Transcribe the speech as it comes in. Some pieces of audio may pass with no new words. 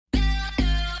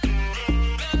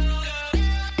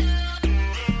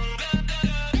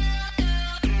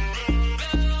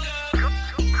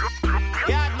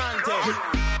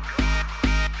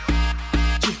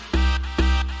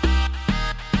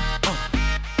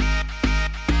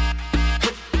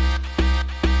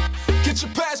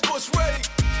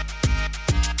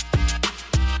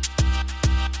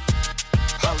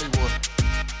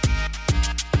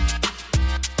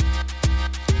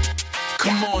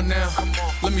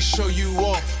me show you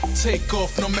off. Take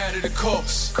off no matter the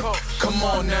cost. Come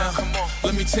on now,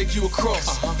 let me take you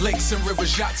across lakes and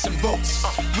rivers, yachts and boats.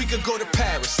 We could go to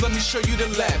Paris, let me show you the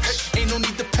lavish. Ain't no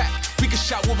need to pack, we can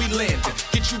shop where we landed.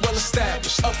 Get you well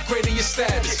established, upgrading your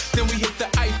status. Then we hit the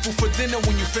Eiffel for dinner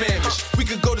when you famished. We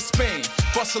could go to Spain,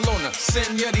 Barcelona,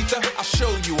 Señorita. I'll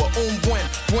show you a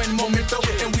buen momento.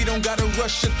 And we don't gotta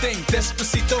rush a thing,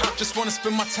 despacito. Just wanna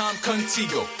spend my time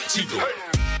contigo.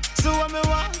 So when me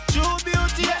want true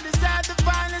beauty, I decide the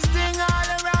finest thing all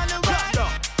around the world.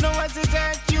 No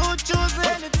hesitate, you choose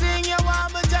anything you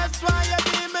want, but just why you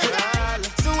be my girl.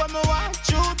 So when me want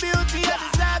true beauty, I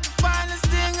decide the finest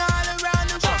thing all around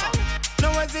the world. No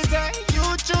hesitate, you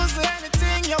choose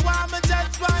anything you want, but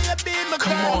just why you be my girl.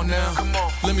 Come on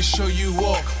now, let me show you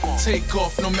off. Take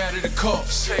off no matter the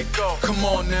cost. Come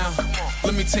on now,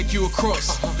 let me take you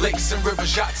across lakes and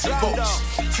rivers, yachts and boats.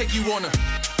 Take you on a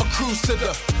cruise to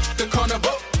the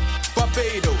Carnival,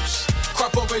 Barbados,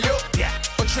 crop over yo,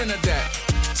 or Trinidad,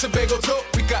 Tobago too.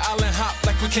 We could island hop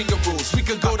like we kangaroos. We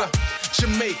could go to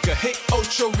Jamaica, hit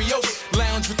Ocho Rios,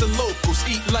 lounge with the locals,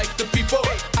 eat like the people.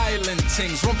 Island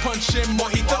things, rum punch and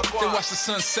mojito, then watch the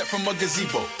sunset from a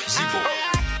gazebo.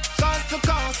 Coast to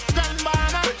coast, Grand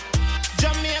Banana,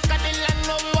 Jamaica, the land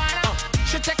where we wanna.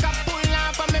 She take a pull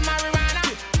now for me marijuana.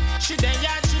 She then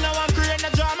yard, she know I'm creating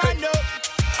a drama. No,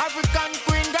 African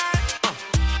queen girl,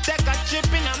 take a trip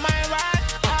in a my ride.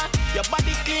 Your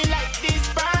body clean like this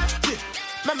bird.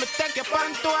 Let me take you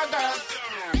on to a girl.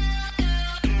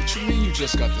 What you mean you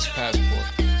just got this passport?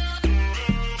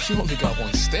 She only got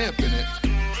one stamp in it.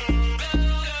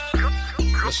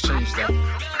 Let's change that.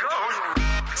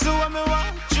 So when me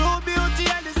want true beauty,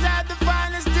 I decide the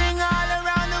finest thing all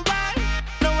around the world.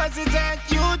 No hesitate,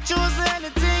 you choose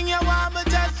anything you want, but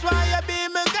just why you be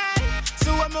my girl.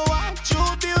 So when me want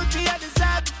true beauty, I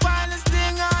decide the finest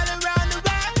thing all around the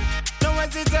world. No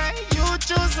hesitate, you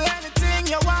choose anything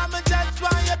you want, but just why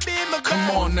you be my girl.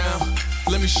 Come on now,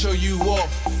 let me show you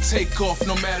off. Take off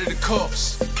no matter the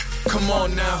cost. Come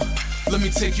on now, let me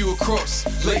take you across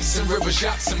lakes and rivers,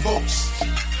 yachts and boats.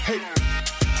 Hey.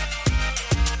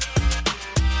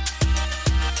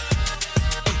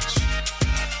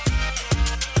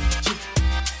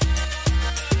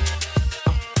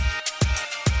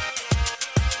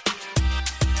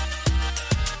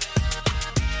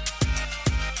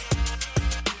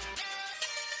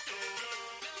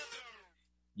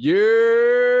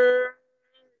 Yeah,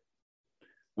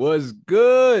 what's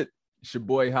good? It's your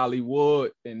boy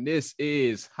Hollywood, and this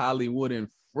is Hollywood and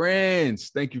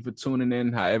Friends. Thank you for tuning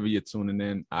in. However you're tuning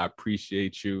in, I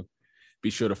appreciate you.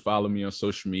 Be sure to follow me on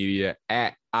social media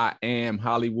at I Am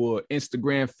Hollywood,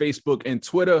 Instagram, Facebook, and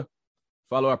Twitter.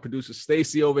 Follow our producer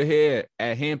Stacy over here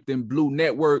at Hampton Blue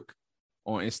Network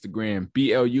on Instagram.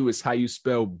 BLU is how you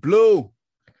spell blue.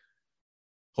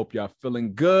 Hope y'all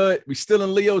feeling good. We still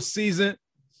in Leo season.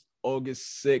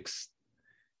 August 6th.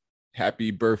 Happy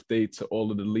birthday to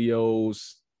all of the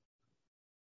Leos.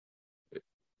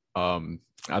 I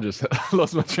just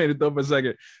lost my train of thought for a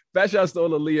second. Fat shouts to all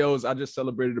the Leos. I just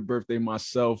celebrated a birthday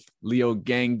myself. Leo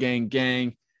gang.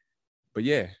 But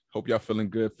yeah, hope y'all feeling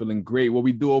good, feeling great. What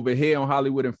we do over here on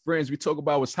Hollywood and Friends, we talk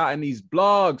about what's hot in these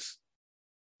blogs.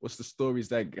 What's the stories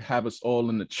that have us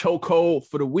all in the chokehold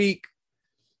for the week?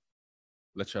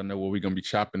 Let y'all know what we're going to be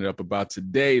chopping it up about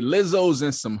today. Lizzo's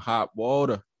in some hot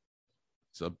water.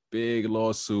 It's a big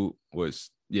lawsuit. It's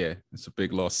a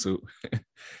big lawsuit.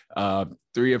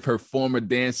 3 of her former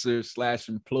dancers /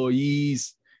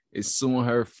 employees is suing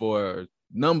her for a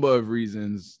number of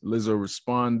reasons. Lizzo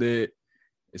responded.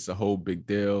 It's a whole big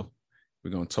deal.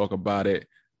 We're going to talk about it.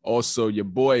 Also, your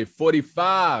boy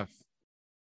 45,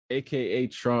 a.k.a.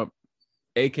 Trump,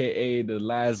 a.k.a. the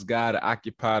last guy to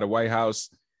occupy the White House,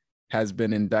 has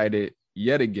been indicted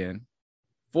yet again,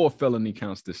 4 felony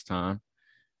counts this time.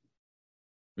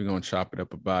 We're going to chop it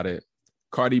up about it.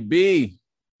 Cardi B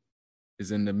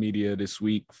is in the media this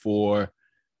week for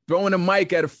throwing a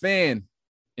mic at a fan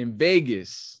in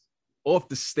Vegas off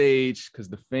the stage because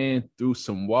the fan threw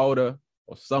some water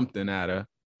or something at her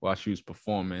while she was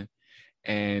performing.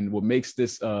 And what makes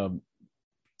this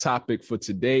topic for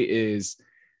today is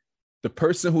the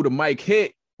person who the mic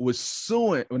hit was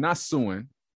suing, or not suing,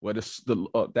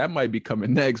 that might be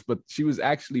coming next, but she was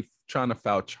actually trying to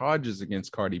file charges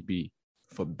against Cardi B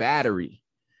for battery.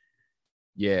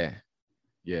 Yeah,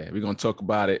 we're going to talk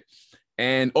about it.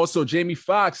 And also, Jamie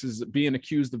Foxx is being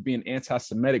accused of being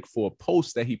anti-Semitic for a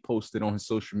post that he posted on his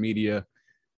social media.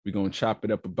 We're going to chop it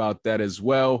up about that as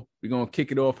well. We're going to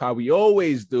kick it off how we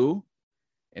always do,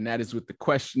 and that is with the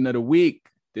question of the week.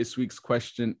 This week's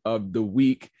question of the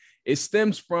week It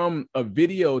stems from a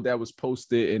video that was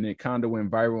posted and it kind of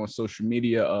went viral on social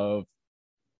media of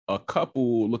a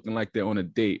couple looking like they're on a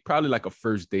date, probably like a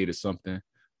first date or something,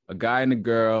 a guy and a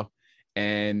girl.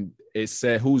 And it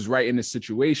said who's right in the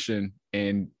situation.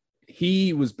 And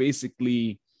he was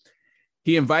basically,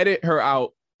 he invited her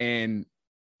out and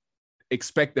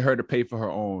expected her to pay for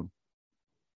her own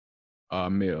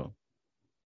meal.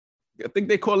 I think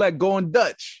they call that going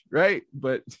Dutch, right?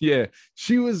 But yeah,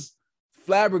 she was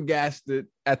flabbergasted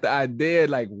at the idea,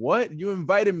 like, what? You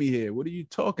invited me here. What are you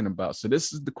talking about? So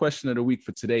this is the question of the week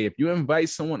for today. If you invite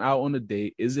someone out on a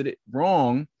date, is it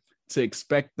wrong to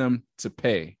expect them to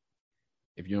pay?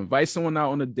 If you invite someone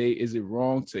out on a date, is it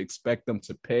wrong to expect them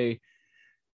to pay?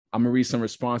 I'm gonna read some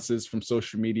responses from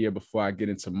social media before I get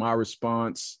into my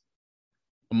response.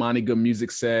 Amani Good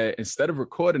Music said, instead of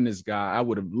recording this guy, I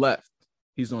would have left.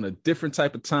 He's on a different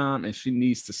type of time and she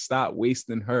needs to stop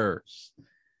wasting hers.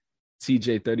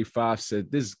 TJ35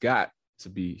 said, this got to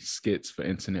be skits for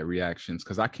internet reactions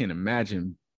because I can't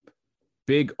imagine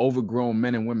big overgrown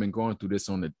men and women going through this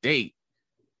on a date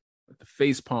with the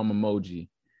facepalm emoji.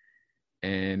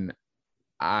 And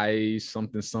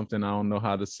something, I don't know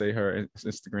how to say her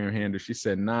Instagram handle. She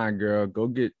said, nah, girl, go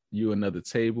get you another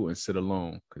table and sit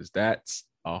alone because that's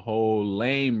a whole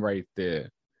lame right there.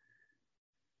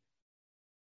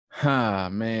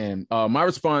 Man. My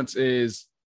response is,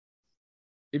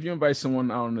 if you invite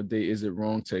someone out on a date, is it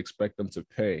wrong to expect them to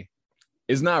pay?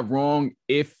 It's not wrong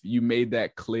if you made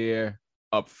that clear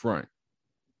up front.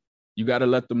 You got to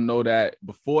let them know that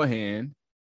beforehand,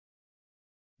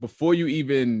 before you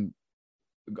even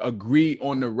agree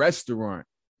on the restaurant,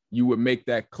 you would make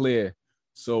that clear.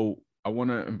 So I want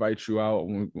to invite you out.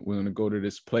 We're going to go to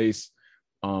this place.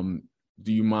 Do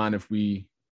you mind if we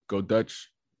go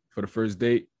Dutch for the first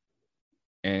date?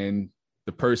 And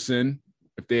the person,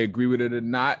 if they agree with it or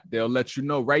not, they'll let you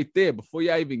know right there before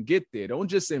y'all even get there. Don't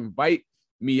just invite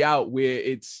me out where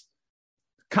it's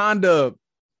kind of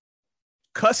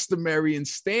customary and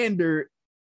standard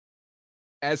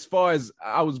as far as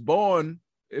I was born.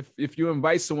 If you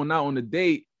invite someone out on a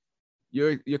date,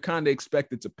 you're kind of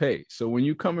expected to pay. So when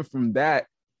you coming from that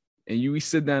and we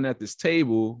sit down at this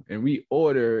table and we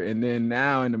order, and then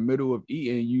now in the middle of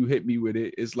eating, you hit me with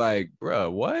it, it's like, bro,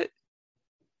 what?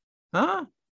 Huh?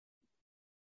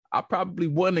 I probably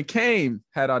wouldn't have came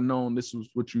had I known this was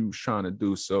what you was trying to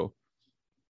do. So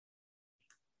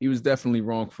he was definitely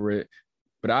wrong for it.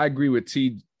 But I agree with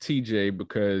TJ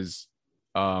because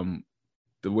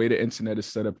the way the internet is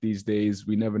set up these days,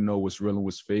 we never know what's real and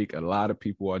what's fake. A lot of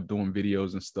people are doing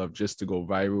videos and stuff just to go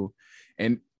viral.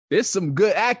 And there's some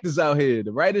good actors out here.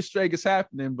 The writer's strike is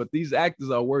happening, but these actors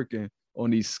are working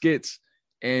on these skits.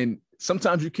 And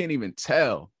sometimes you can't even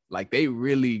tell. Like, they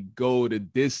really go the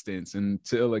distance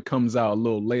until it comes out a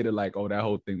little later, like, oh, that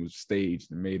whole thing was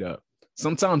staged and made up.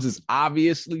 Sometimes it's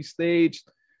obviously staged,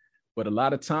 but a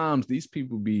lot of times these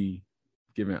people be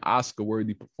giving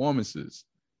Oscar-worthy performances.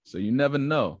 So you never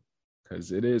know,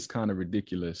 because it is kind of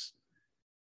ridiculous.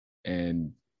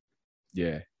 And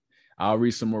yeah, I'll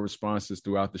read some more responses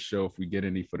throughout the show if we get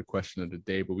any for the question of the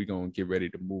day, but we're going to get ready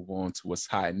to move on to what's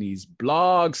hot in these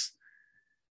blogs.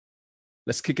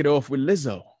 Let's kick it off with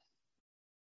Lizzo.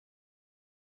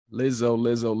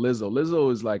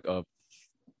 Lizzo is like a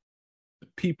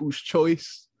people's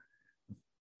choice,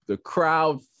 the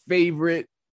crowd favorite.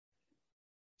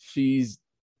 She's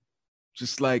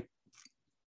just like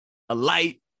a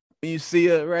light when you see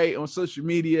her, right, on social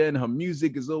media, and her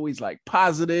music is always like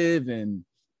positive and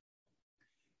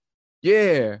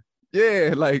yeah,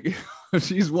 like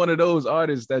she's one of those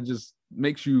artists that just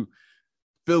makes you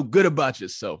feel good about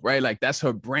yourself, right? Like that's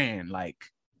her brand. Like,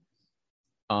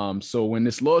 so when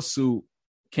this lawsuit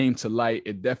came to light,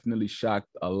 it definitely shocked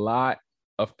a lot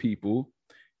of people.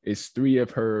 It's 3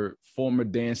 of her former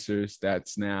dancers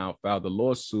that's now filed a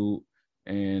lawsuit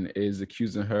and is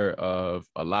accusing her of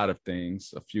a lot of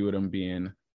things. A few of them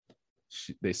being,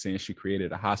 they're saying she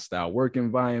created a hostile work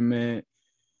environment.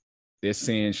 They're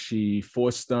saying she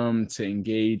forced them to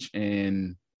engage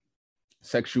in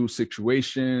sexual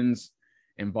situations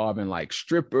involving like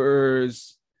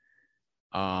strippers.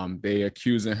 They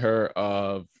accusing her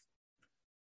of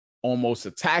almost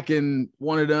attacking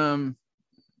one of them,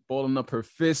 balling up her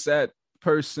fist at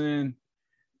person.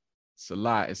 It's a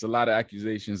lot. It's a lot of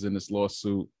accusations in this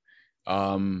lawsuit.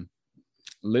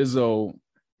 Lizzo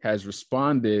has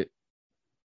responded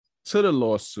to the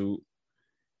lawsuit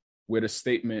with a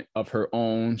statement of her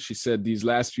own. She said, "These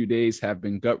last few days have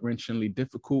been gut-wrenchingly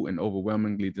difficult and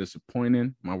overwhelmingly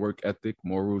disappointing. My work ethic,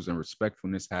 morals, and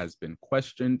respectfulness has been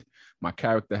questioned. My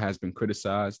character has been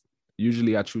criticized.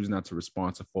 Usually I choose not to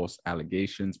respond to false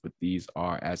allegations, but these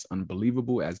are as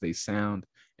unbelievable as they sound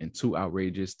and too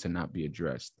outrageous to not be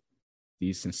addressed.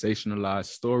 These sensationalized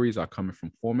stories are coming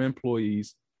from former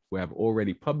employees who have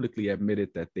already publicly admitted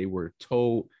that they were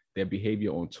told their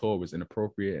behavior on tour was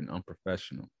inappropriate and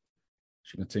unprofessional.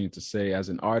 She continued to say, as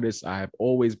an artist, I have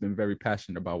always been very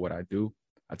passionate about what I do.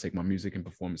 I take my music and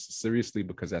performances seriously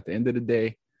because at the end of the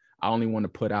day, I only want to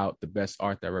put out the best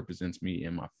art that represents me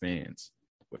and my fans.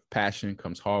 With passion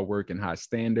comes hard work and high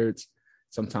standards.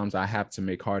 Sometimes I have to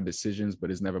make hard decisions, but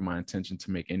it's never my intention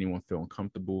to make anyone feel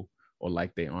uncomfortable or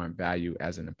like they aren't valued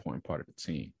as an important part of the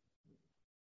team.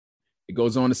 It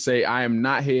goes on to say, I am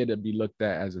not here to be looked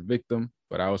at as a victim,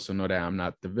 but I also know that I'm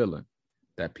not the villain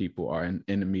that people are in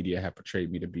the media have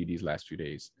portrayed me to be these last few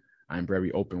days. I'm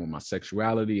very open with my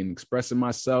sexuality and expressing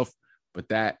myself, but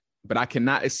I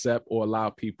cannot accept or allow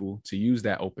people to use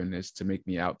that openness to make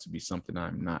me out to be something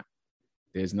I'm not.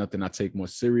 There's nothing I take more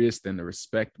serious than the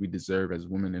respect we deserve as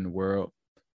women in the world.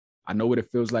 I know what it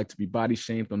feels like to be body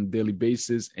shamed on a daily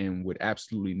basis and would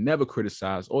absolutely never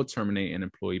criticize or terminate an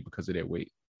employee because of their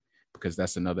weight, because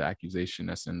that's another accusation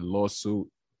that's in the lawsuit.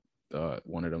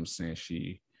 One of them saying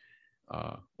she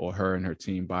or her and her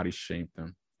team body shamed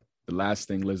them. The last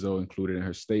thing Lizzo included in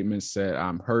her statement said,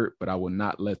 I'm hurt, but I will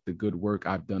not let the good work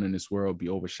I've done in this world be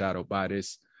overshadowed by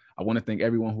this. I want to thank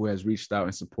everyone who has reached out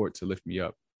in support to lift me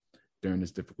up during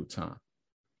this difficult time.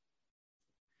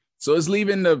 So it's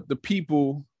leaving the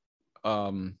people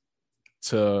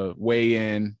to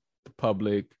weigh in, the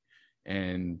public,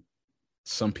 and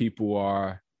some people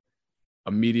are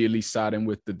immediately siding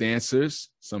with the dancers.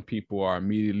 Some people are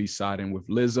immediately siding with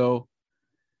Lizzo.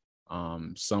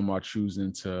 Some are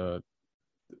choosing to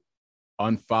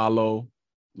unfollow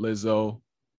Lizzo,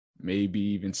 maybe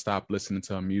even stop listening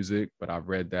to her music. But I've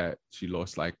read that she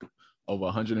lost like over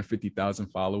 150,000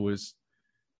 followers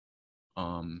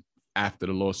after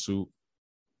the lawsuit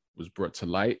was brought to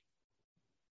light.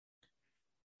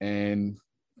 And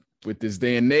with this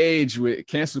day and age, with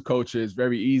cancel culture, it's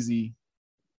very easy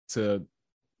to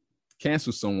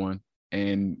cancel someone,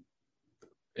 and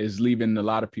is leaving a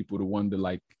lot of people to wonder,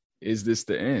 like, is this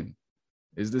the end?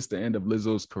 Is this the end of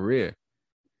Lizzo's career?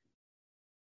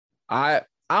 I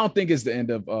don't think it's the end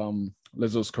of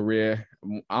Lizzo's career.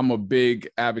 I'm a big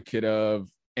advocate of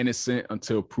innocent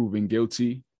until proven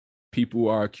guilty. People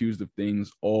are accused of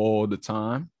things all the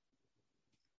time.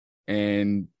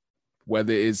 And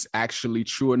whether it's actually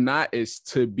true or not is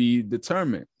to be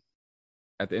determined.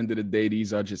 At the end of the day,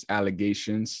 these are just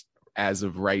allegations as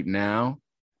of right now.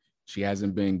 She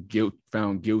hasn't been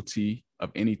found guilty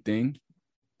of anything.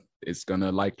 It's going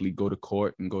to likely go to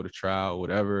court and go to trial,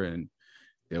 whatever, and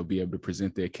they'll be able to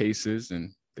present their cases,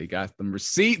 and they got them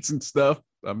receipts and stuff.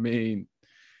 I mean,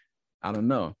 I don't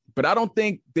know. But I don't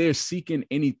think they're seeking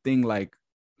anything like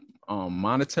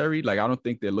monetary. Like, I don't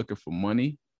think they're looking for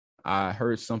money. I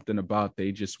heard something about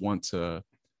they just want to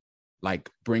like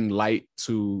bring light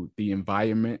to the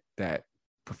environment that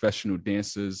professional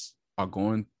dancers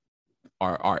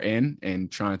are in,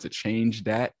 and trying to change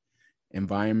that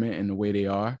environment and the way they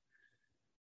are.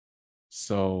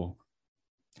 So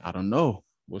I don't know.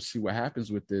 We'll see what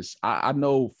happens with this. I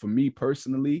know for me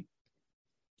personally,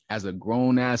 as a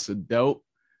grown ass adult,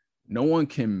 no one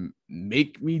can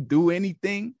make me do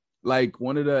anything. Like,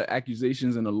 one of the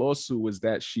accusations in the lawsuit was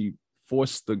that she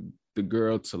forced the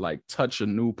girl to like touch a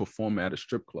new performer at a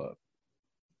strip club.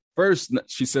 First,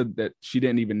 she said that she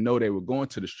didn't even know they were going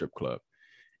to the strip club.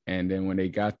 And then when they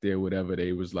got there, whatever,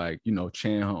 they was like,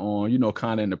 cheering her on,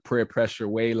 kind of in a peer pressure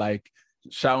way, like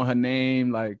shouting her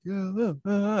name, like,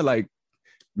 like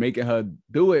making her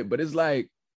do it. But it's like,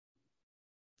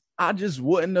 I just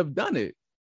wouldn't have done it.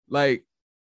 Like,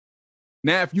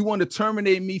 now, if you want to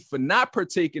terminate me for not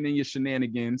partaking in your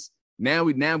shenanigans, now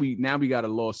we got a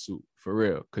lawsuit for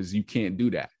real, because you can't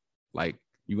do that. Like,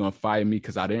 you're gonna fire me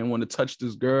because I didn't want to touch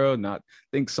this girl. And I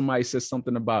think somebody said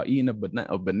something about eating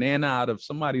a banana out of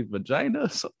somebody's vagina or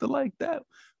something like that.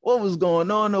 What was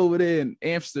going on over there in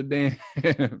Amsterdam?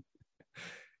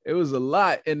 It was a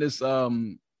lot in this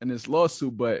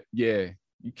lawsuit, but yeah,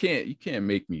 you can't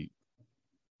make me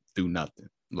do nothing.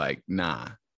 Like, nah.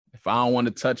 If I don't want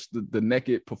to touch the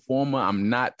naked performer, I'm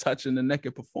not touching the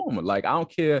naked performer. Like, I don't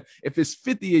care if it's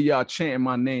 50 of y'all chanting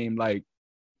my name, like,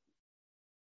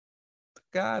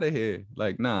 get out of here.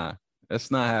 Like, nah,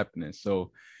 that's not happening.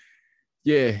 So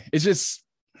yeah, it's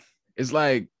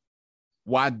like,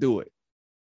 why do it?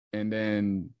 And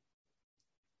then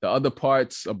the other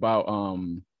parts about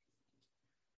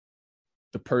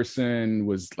the person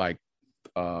was like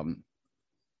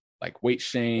weight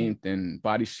shamed and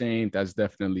body shamed, that's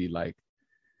definitely like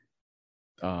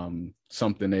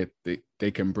something that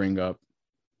they can bring up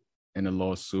in a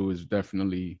lawsuit is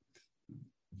definitely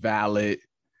valid.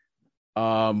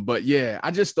 But yeah,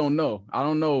 I just don't know. I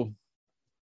don't know.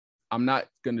 I'm not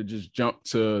gonna just jump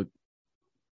to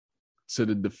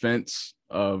the defense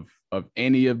of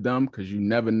any of them, because you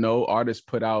never know. Artists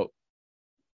put out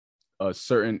a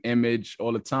certain image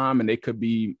all the time, and they could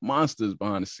be monsters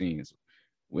behind the scenes.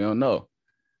 We don't know.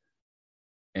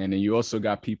 And then you also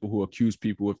got people who accuse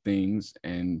people of things,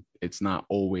 and it's not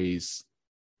always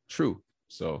true.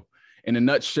 So in a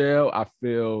nutshell, I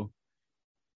feel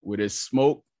where there's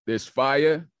smoke, there's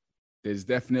fire. There's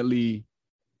definitely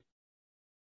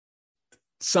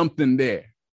something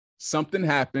there. Something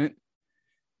happened,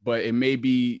 but it may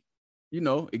be,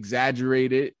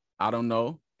 exaggerated. I don't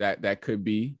know. That could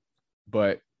be,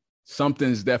 but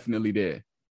something's definitely there.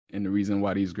 And the reason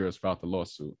why these girls filed the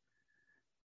lawsuit.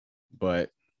 But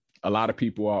a lot of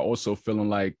people are also feeling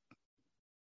like,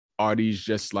 are these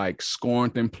just like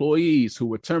scorned employees who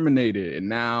were terminated and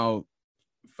now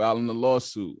filing the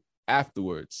lawsuit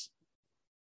afterwards?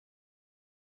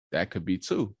 That could be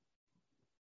too.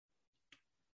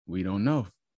 We don't know.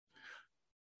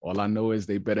 All I know is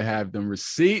they better have them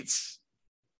receipts.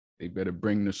 They better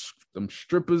bring them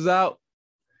strippers out.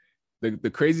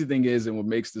 The crazy thing is, and what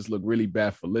makes this look really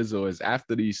bad for Lizzo, is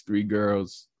after these three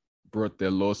girls brought their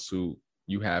lawsuit,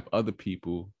 you have other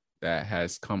people that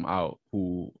has come out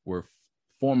who were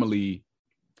formerly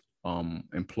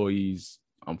employees,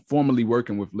 formerly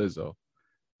working with Lizzo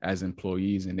as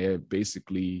employees, and they're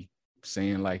basically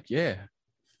saying like, yeah,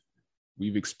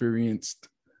 we've experienced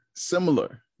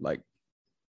similar like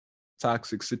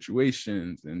toxic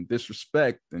situations and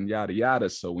disrespect and yada yada.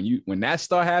 So when that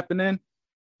start happening,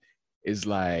 it's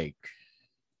like,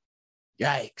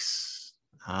 yikes,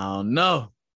 I don't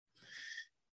know.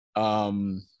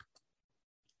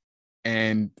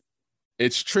 And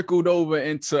it's trickled over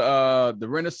into the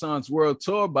Renaissance World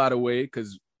Tour, by the way,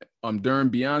 because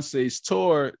during Beyonce's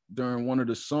tour, during one of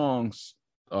the songs,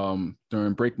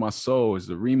 during Break My Soul is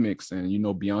the remix, and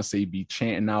Beyonce be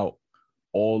chanting out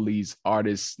all these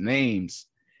artists' names,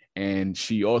 and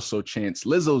she also chants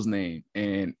Lizzo's name.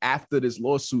 And after this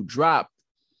lawsuit dropped,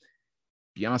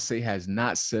 Beyonce has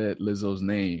not said Lizzo's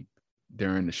name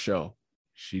during the show.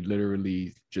 She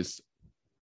literally just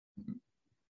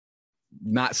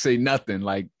not say nothing,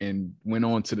 like, and went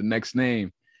on to the next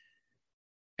name.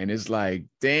 And it's like,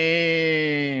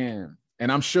 damn.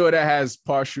 And I'm sure that has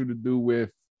partial to do with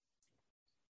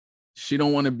she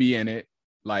don't want to be in it.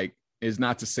 Like, it's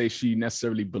not to say she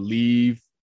necessarily believe,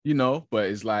 but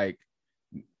it's like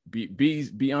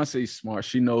Beyonce's smart.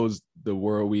 She knows the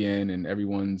world we in, and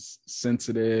everyone's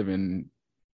sensitive, and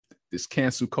this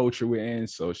cancel culture we're in.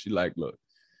 So she like, look,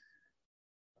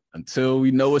 until we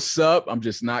know what's up, I'm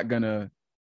just not gonna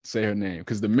say her name.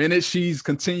 Because the minute she's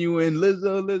continuing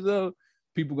Lizzo,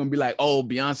 people gonna be like, oh,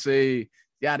 Beyonce,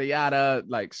 yada yada.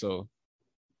 Like, so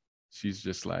she's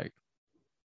just like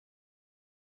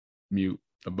mute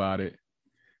about it.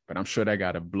 But I'm sure that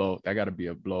gotta be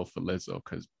a blow for Lizzo,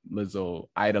 because Lizzo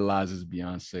idolizes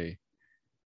Beyonce.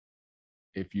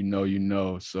 If you know, you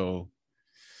know. So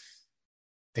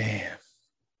damn.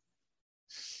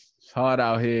 It's hard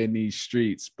out here in these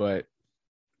streets, but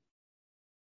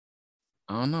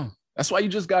I don't know. That's why you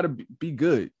just gotta be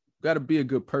good. You gotta be a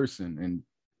good person and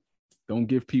don't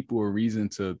give people a reason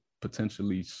to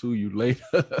potentially sue you later.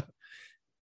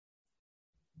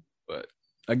 But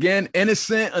again,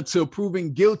 innocent until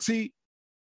proven guilty.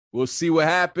 We'll see what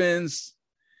happens.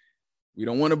 We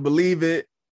don't want to believe it,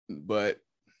 but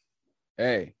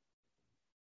hey.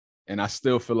 And I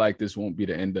still feel like this won't be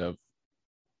the end of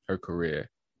her career.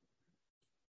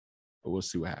 But we'll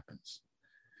see what happens.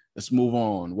 Let's move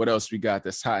on. What else we got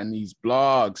that's hot in these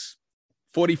blogs?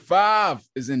 45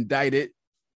 is indicted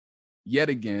yet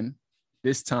again,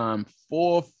 this time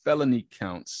 4 felony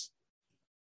counts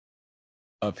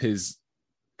of his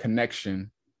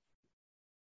connection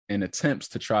and attempts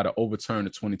to try to overturn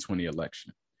the 2020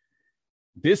 election.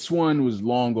 This one was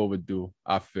long overdue,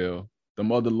 I feel. The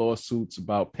other lawsuits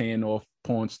about paying off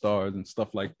porn stars and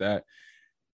stuff like that.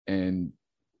 And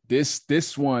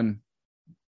this one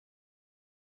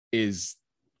is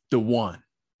the one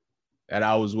that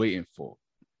I was waiting for.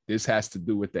 This has to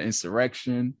do with the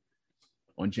insurrection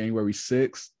on January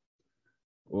 6th,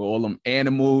 where all them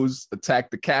animals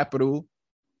attacked the Capitol.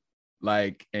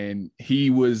 Like, and he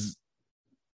was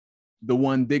the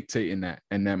one dictating that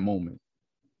in that moment,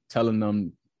 telling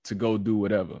them to go do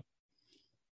whatever.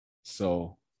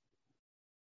 So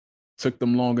took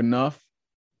them long enough,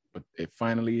 but it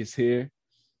finally is here.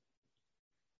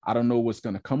 I don't know what's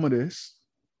going to come of this.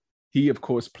 He, of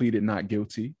course, pleaded not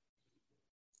guilty.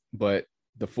 But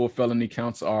the 4 felony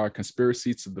counts are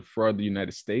conspiracy to defraud the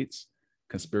United States,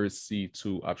 conspiracy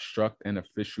to obstruct an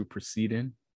official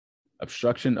proceeding,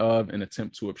 obstruction of an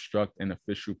attempt to obstruct an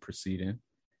official proceeding,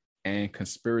 and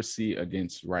conspiracy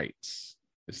against rights.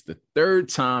 It's the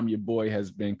 3rd time your boy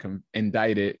has been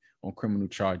indicted on criminal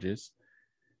charges.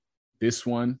 This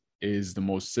one is the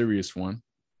most serious one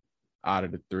out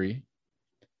of the 3.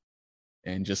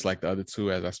 And just like the other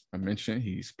 2, as I mentioned,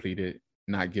 he's pleaded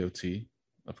not guilty,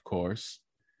 of course.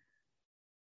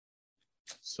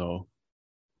 So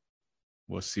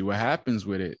we'll see what happens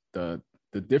with it. The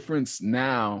difference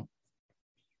now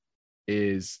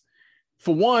is,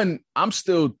 for one, I'm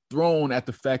still thrown at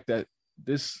the fact that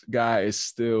this guy is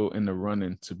still in the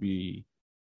running to be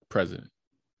president.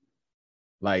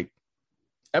 Like,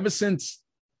 ever since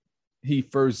he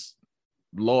first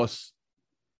lost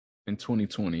in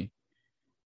 2020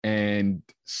 and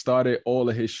started all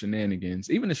of his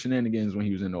shenanigans, even the shenanigans when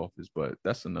he was in office, but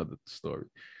that's another story.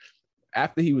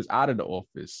 After he was out of the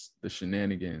office, the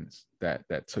shenanigans that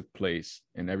took place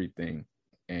and everything.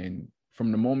 And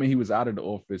from the moment he was out of the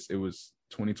office, it was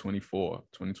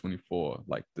 2024,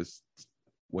 like this,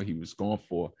 what he was going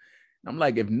for. And I'm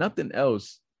like, if nothing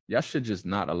else, y'all should just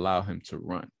not allow him to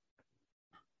run.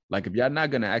 Like, if y'all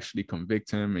not going to actually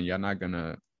convict him and y'all not going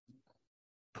to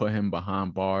put him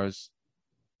behind bars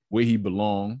where he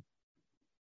belongs,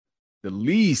 the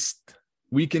least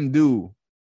we can do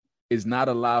is not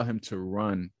allow him to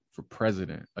run for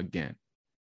president again.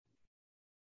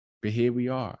 But here we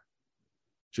are,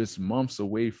 just months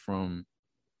away from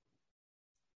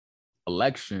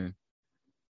election,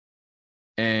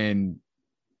 and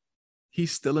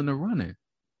he's still in the running.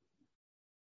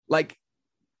 Like,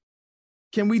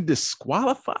 can we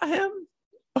disqualify him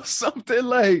or something?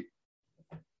 Like,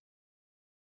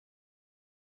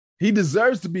 he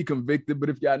deserves to be convicted, but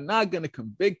if y'all not going to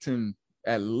convict him,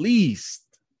 at least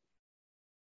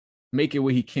make it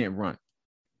where he can't run.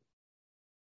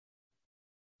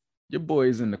 Your boy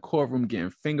is in the courtroom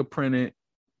getting fingerprinted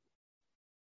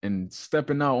and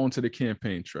stepping out onto the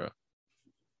campaign trail.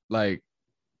 Like,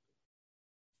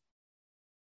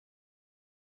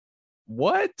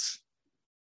 what?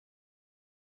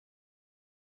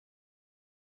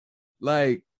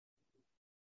 Like,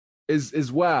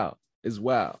 is wild. Is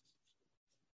wild.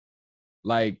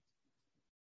 Like,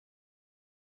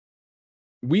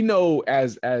 we know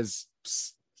as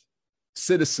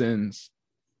citizens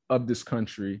of this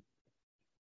country,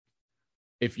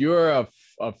 if you're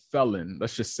a felon,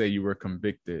 let's just say you were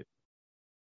convicted,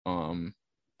 and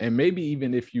maybe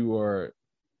even if you are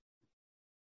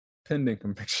pending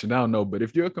conviction, I don't know, but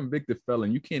if you're a convicted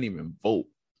felon, you can't even vote.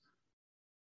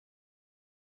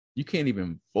 You can't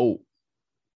even vote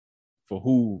for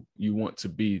who you want to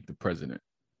be the president.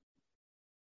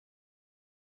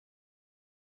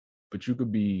 But you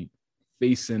could be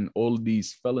facing all of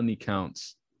these felony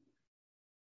counts,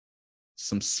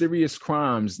 some serious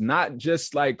crimes, not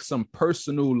just like some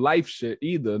personal life shit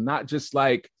either, not just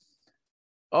like,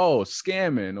 oh,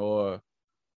 scamming or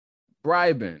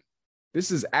bribing. This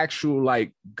is actual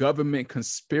like government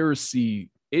conspiracy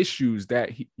issues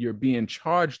that you're being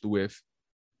charged with,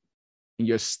 and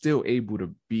you're still able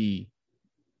to be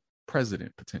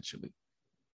president potentially.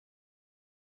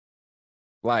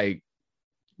 Like,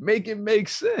 make it make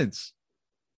sense.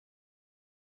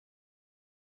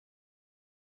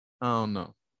 I don't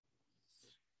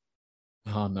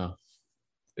know.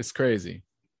 It's crazy.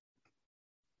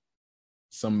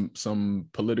 Some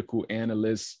political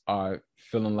analysts are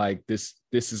feeling like this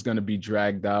is going to be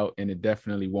dragged out, and it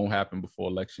definitely won't happen before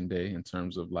Election Day in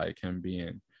terms of like him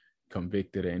being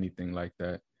convicted or anything like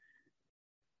that.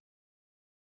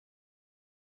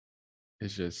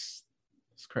 It's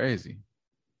crazy.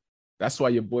 That's why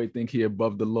your boy think he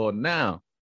above the law now.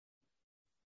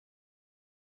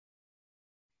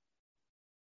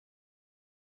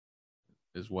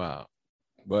 It's wild.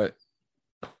 But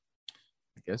I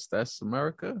guess that's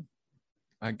America,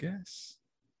 I guess.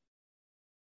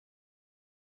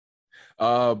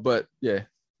 But yeah,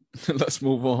 let's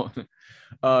move on.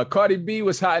 Cardi B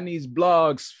was hot in these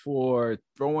blogs for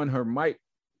throwing her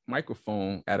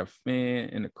microphone at a fan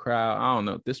in the crowd. I don't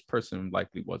know. This person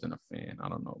likely wasn't a fan. I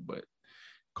don't know. But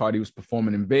Cardi was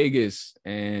performing in Vegas,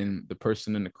 and the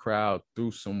person in the crowd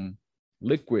threw some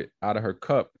liquid out of her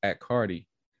cup at Cardi.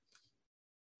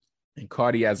 And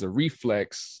Cardi has a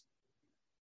reflex.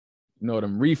 You know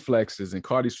them reflexes. And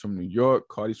Cardi's from New York.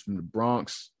 Cardi's from the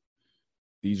Bronx.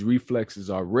 These reflexes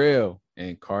are real.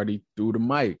 And Cardi threw the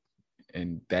mic.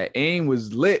 And that aim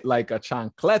was lit like a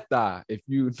chancleta. If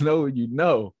you know, you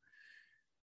know.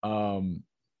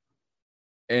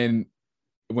 And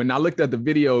when I looked at the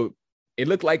video, it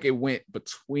looked like it went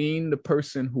between the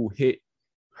person who hit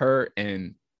her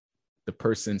and the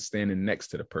person standing next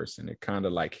to the person. It kind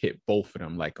of like hit both of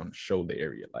them, like on the shoulder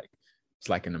area. Like it's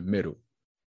like in the middle.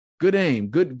 Good aim,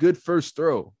 good first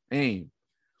throw, aim.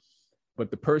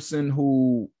 But the person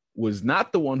who was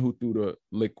not the one who threw the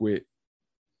liquid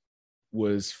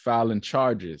was filing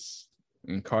charges,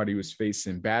 and Cardi was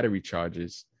facing battery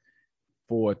charges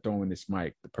for throwing this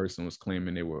mic. The person was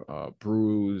claiming they were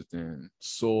bruised and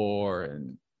sore,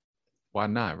 and why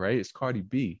not, right? It's Cardi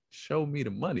B. Show me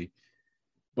the money.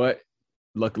 But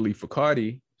luckily for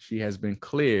Cardi, she has been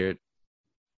cleared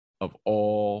of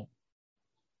all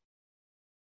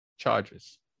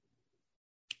charges.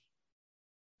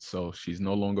 So she's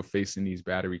no longer facing these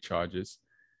battery charges.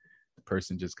 The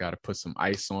person just got to put some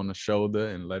ice on the shoulder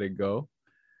and let it go.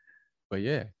 But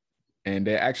yeah, and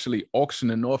they're actually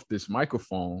auctioning off this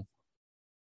microphone.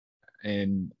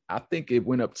 And I think it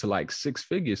went up to like 6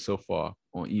 figures so far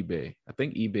on eBay. I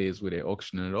think eBay is where they're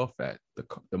auctioning it off at.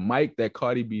 The mic that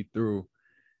Cardi B threw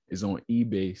is on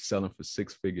eBay selling for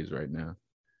 6 figures right now.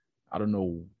 I don't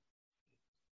know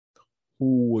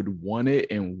who would want it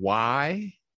and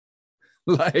why.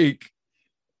 Like,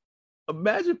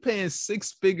 imagine paying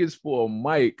 6 figures for a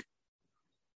mic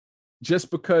just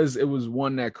because it was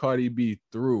one that Cardi B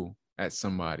threw at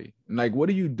somebody. And like, what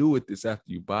do you do with this after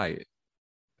you buy it?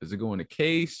 Does it go in a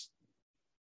case?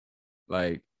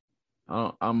 Like,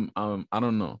 I don't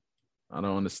know. I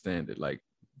don't understand it. Like,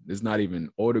 it's not even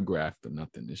autographed or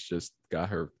nothing. It's just got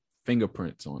her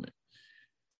fingerprints on it.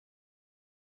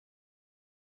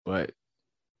 But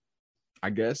I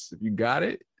guess if you got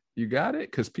it, you got it,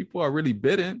 because people are really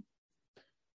bidding.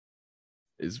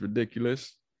 It's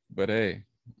ridiculous, but hey.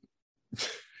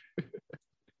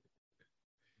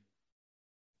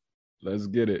 Let's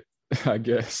get it, I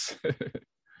guess.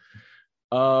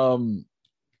 What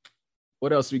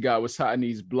else we got? What's hot in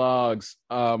these blogs?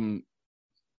 I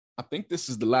think this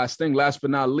is the last thing. Last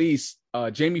but not least,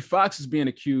 Jamie Foxx is being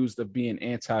accused of being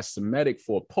anti-Semitic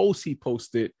for a post he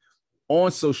posted on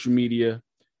social media.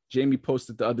 Jamie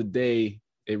posted the other day.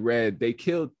 It read, "They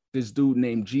killed this dude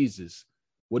named Jesus.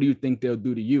 What do you think they'll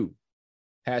do to you?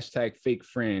 Hashtag fake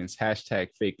friends, hashtag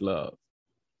fake love."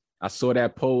 I saw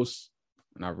that post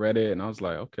and I read it and I was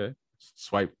like, okay,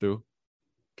 swipe through,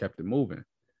 kept it moving.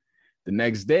 The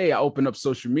next day I opened up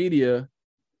social media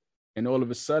and all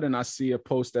of a sudden I see a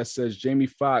post that says Jamie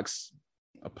Foxx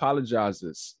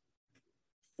apologizes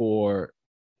for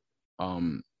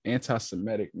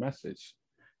anti-Semitic message.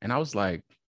 And I was like,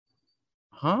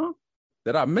 huh?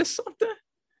 Did I miss something?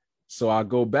 So I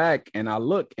go back and I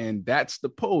look, and that's the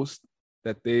post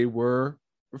that they were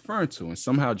referring to. And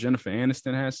somehow Jennifer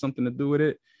Aniston has something to do with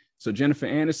it. So Jennifer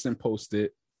Aniston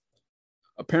posted,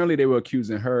 apparently they were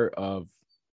accusing her of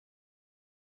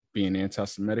being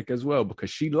anti-Semitic as well,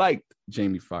 because she liked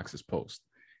Jamie Foxx's post.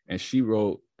 And she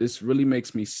wrote, "This really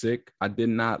makes me sick. I did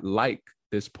not like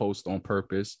this post on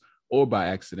purpose or by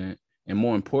accident. And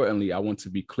more importantly, I want to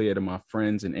be clear to my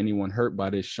friends and anyone hurt by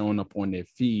this showing up on their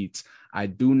feeds. I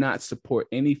do not support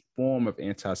any form of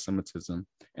anti-Semitism,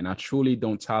 and I truly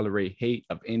don't tolerate hate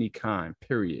of any kind,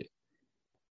 period."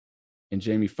 And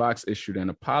Jamie Foxx issued an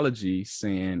apology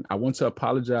saying, "I want to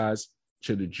apologize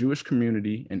to the Jewish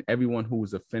community and everyone who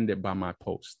was offended by my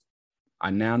post. I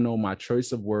now know my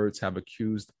choice of words have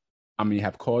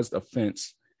caused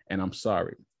offense, and I'm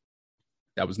sorry.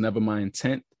 That was never my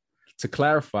intent. To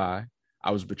clarify,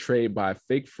 I was betrayed by a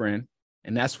fake friend,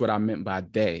 and that's what I meant by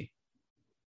they.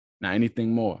 Not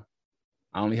anything more.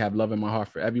 I only have love in my heart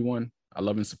for everyone. I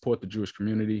love and support the Jewish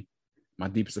community. My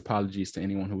deepest apologies to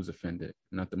anyone who was offended.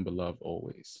 Nothing but love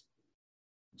always.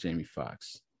 Jamie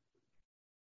Foxx."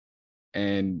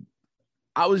 And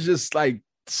I was just like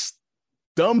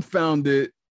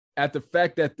dumbfounded at the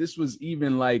fact that this was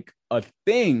even like a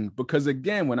thing, because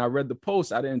again, when I read the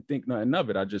post, I didn't think nothing of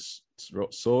it. I just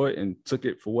saw it and took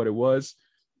it for what it was,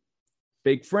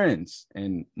 fake friends,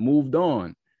 and moved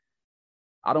on.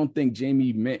 I don't think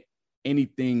Jamie meant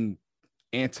anything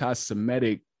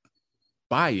anti-Semitic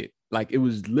by it. Like, it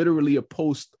was literally a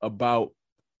post about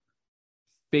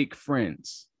fake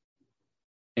friends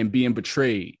and being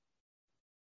betrayed.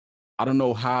 I don't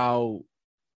know how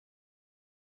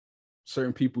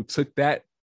certain people took that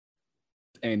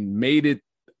and made it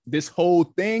this whole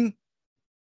thing,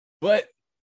 but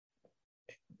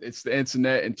it's the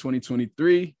internet in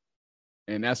 2023,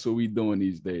 and that's what we doing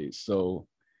these days. So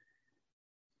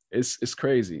it's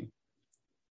crazy.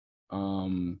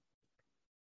 But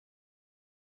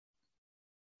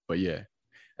yeah,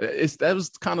 that was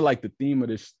kind of like the theme of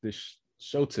this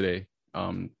show today.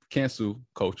 Cancel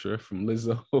culture, from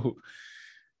Lizzo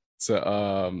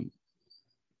to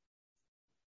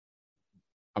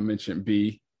I mentioned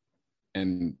B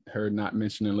and her not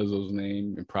mentioning Lizzo's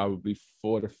name, and probably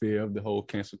for the fear of the whole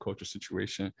cancel culture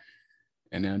situation.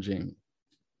 And now Jamie.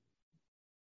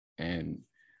 And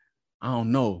I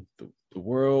don't know, the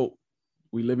world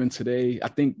we live in today, I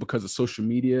think because of social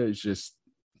media is just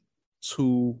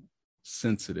too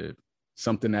sensitive.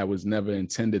 Something that was never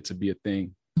intended to be a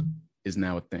thing is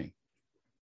now a thing.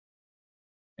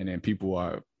 And then people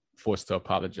are forced to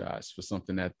apologize for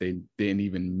something that they didn't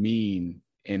even mean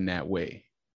in that way.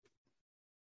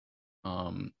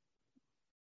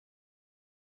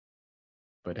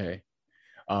 But hey,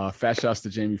 fat shouts to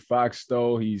Jamie Foxx,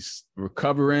 though. He's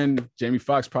recovering. Jamie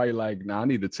Foxx probably like, nah, I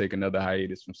need to take another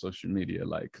hiatus from social media.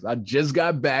 Like, because I just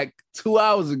got back 2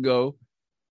 hours ago.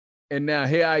 And now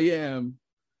here I am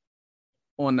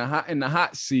in the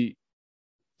hot seat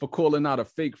for calling out a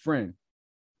fake friend.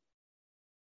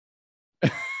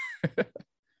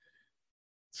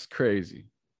 It's crazy.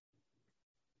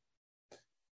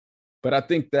 But I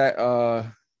think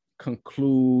that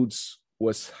concludes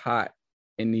what's hot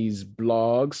in these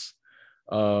blogs.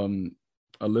 A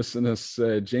listener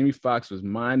said Jamie Foxx was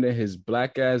minding his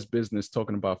black ass business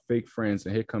talking about fake friends,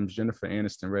 and here comes Jennifer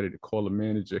Aniston ready to call a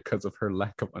manager because of her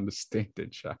lack of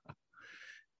understanding, child.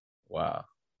 Wow.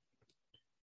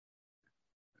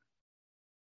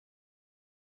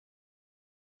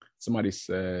 Somebody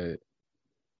said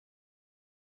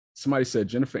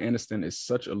Jennifer Aniston is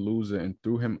such a loser and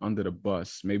threw him under the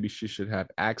bus. Maybe she should have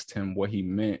asked him what he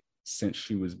meant since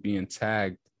she was being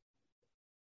tagged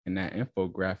in that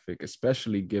infographic,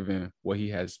 especially given what he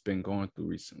has been going through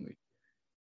recently.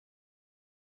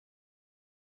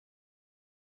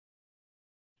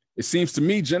 It seems to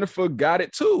me Jennifer got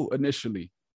it too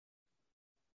initially.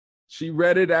 She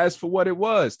read it as for what it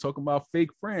was, talking about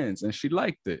fake friends, and she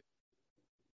liked it.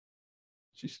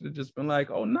 She should have just been like,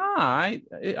 "Oh nah,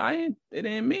 it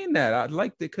didn't mean that. I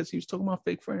liked it because he was talking about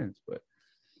fake friends." But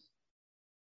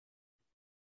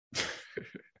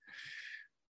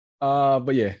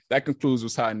but yeah, that concludes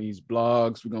what's hot in these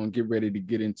blogs. We're gonna get ready to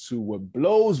get into what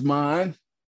blows mine.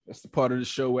 That's the part of the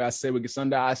show where I say what gets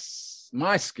under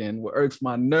my skin, what irks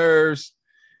my nerves.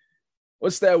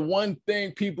 What's that one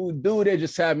thing people do? They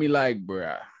just have me like,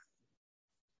 bruh,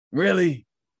 really?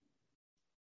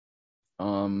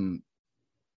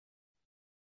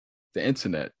 The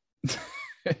internet.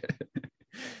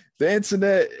 The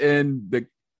internet and the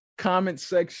comment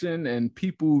section and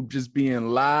people just being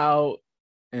loud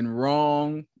and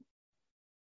wrong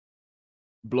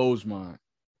blows mine.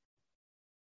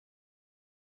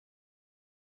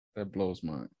 That blows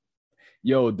mine.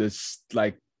 Yo, this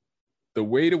like the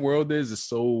way the world is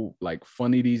so like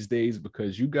funny these days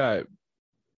because you got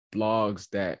blogs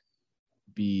that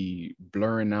be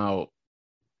blurring out.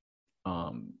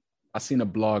 I seen a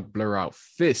blog blur out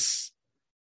fists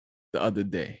the other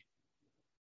day.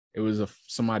 It was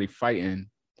somebody fighting.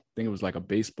 I think it was like a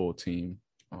baseball team.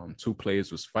 Two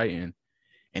players was fighting,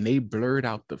 and they blurred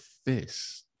out the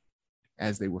fists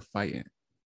as they were fighting.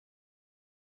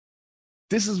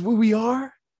 This is where we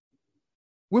are?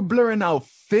 We're blurring out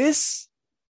fists?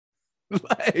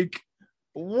 Like,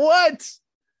 what?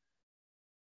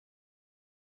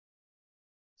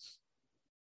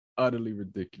 Utterly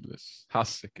ridiculous. How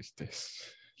sick is this?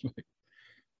 Like,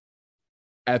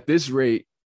 at this rate,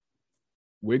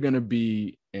 we're going to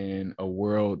be in a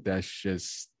world that's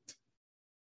just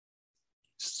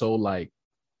so like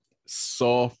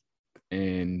soft,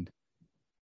 and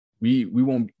we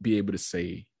won't be able to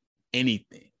say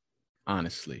anything,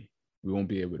 honestly. We won't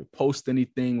be able to post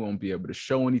anything. We won't be able to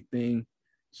show anything.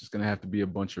 It's just going to have to be a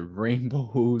bunch of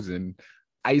rainbows and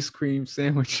ice cream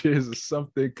sandwiches or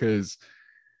something, because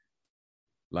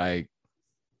like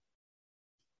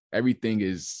everything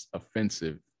is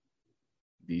offensive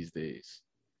these days.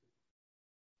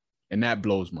 And that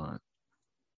blows mine.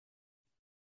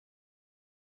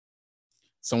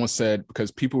 Someone said,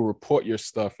 because people report your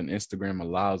stuff and Instagram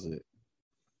allows it.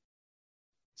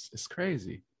 It's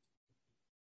crazy.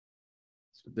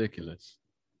 It's ridiculous.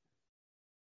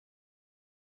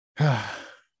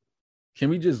 Can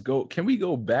we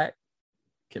go back?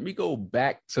 Can we go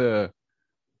back to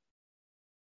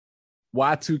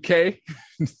Y2K?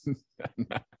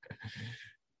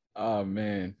 Oh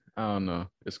man, I don't know.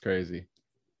 It's crazy.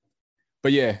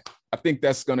 But yeah, I think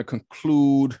that's going to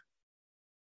conclude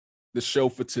the show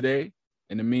for today.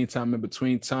 In the meantime, in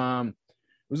between time,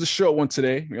 it was a short one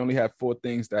today. We only had 4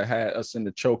 things that had us in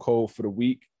the chokehold for the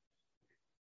week.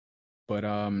 But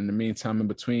in the meantime, in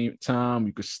between time,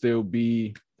 you could still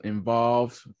be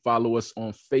involved. Follow us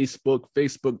on Facebook,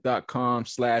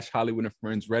 facebook.com/Hollywood and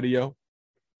Friends Radio.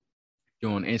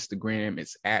 You're on Instagram,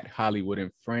 it's @Hollywood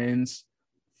and Friends.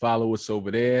 Follow us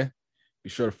over there. Be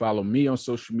sure to follow me on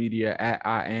social media at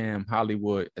I Am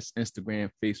Hollywood. That's Instagram,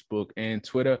 Facebook, and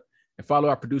Twitter. And follow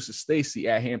our producer, Stacy,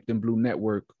 at Hampton Blue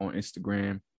Network on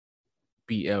Instagram.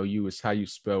 BLU is how you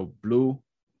spell blue.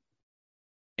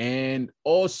 And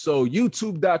also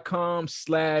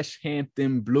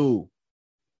youtube.com/Hampton Blue.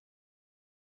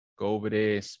 Go over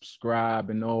there, subscribe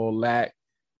and all that.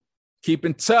 Keep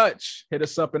in touch. Hit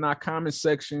us up in our comment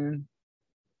section.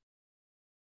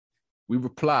 We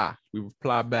reply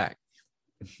back.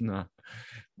 Nah.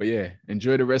 But yeah,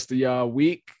 enjoy the rest of y'all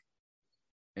week.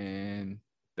 And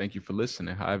thank you for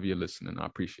listening. However you're listening, I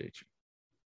appreciate you.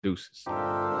 Deuces.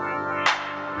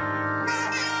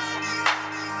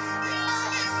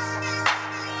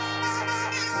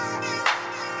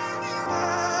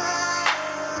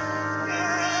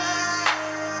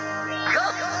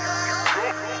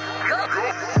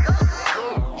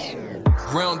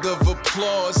 Round of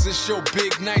applause, it's your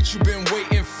big night, you've been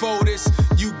waiting for this.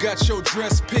 You got your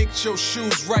dress picked, your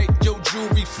shoes right, your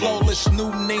jewelry flawless,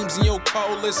 new names in your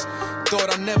call list.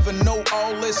 Thought I never know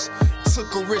all this.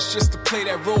 Took a risk just to play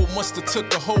that role, must have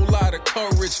took a whole lot of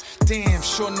courage. Damn,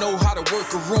 sure know how to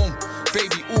work a room.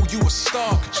 Baby, ooh, you a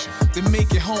star. Then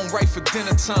make it home right for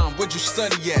dinner time. Where'd you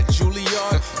study at,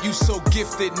 Juilliard? You so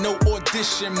gifted, no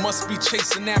audition, must be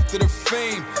chasing after the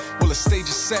fame. Well, the stage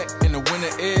is set and the winner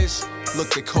is,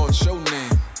 look, they called your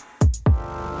name.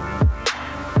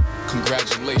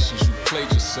 Congratulations, you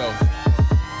played yourself.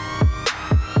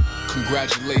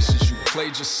 Congratulations, you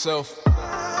played yourself.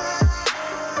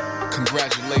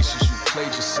 Congratulations, you played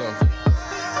yourself.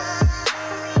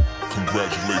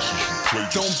 Congratulations, you played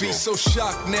yourself. Don't be so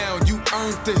shocked now, you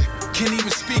earned it. Can't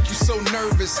even speak, you so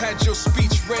nervous. Had your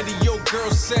speech ready, your girl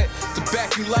set to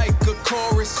back you like a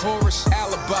chorus.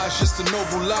 Alibi's just a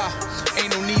noble lie.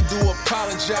 Ain't no need to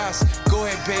apologize. Go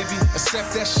ahead, baby,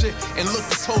 accept that shit. And look,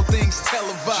 this whole thing's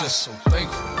televised. Just so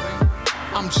thankful.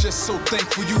 I'm just so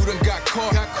thankful you done got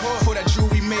caught. For that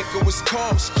jewelry maker was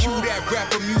called. Cue that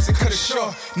rapper music, cut it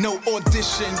short. No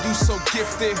audition, you so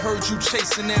gifted. Heard you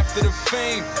chasing after the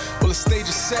fame. Well, the stage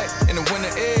is set and the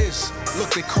winner is, look,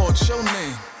 they called your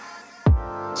name.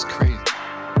 It's crazy.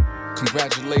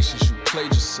 Congratulations, you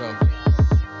played yourself.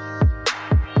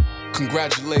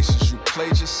 Congratulations, you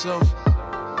played yourself.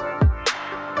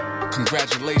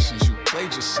 Congratulations, you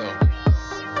played yourself.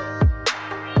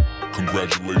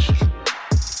 Congratulations.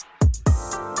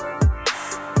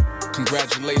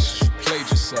 Congratulations, you played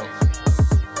yourself.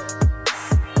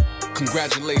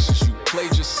 Congratulations, you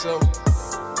played yourself.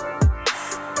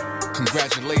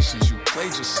 Congratulations, you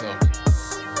played yourself.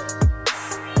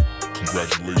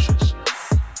 Congratulations.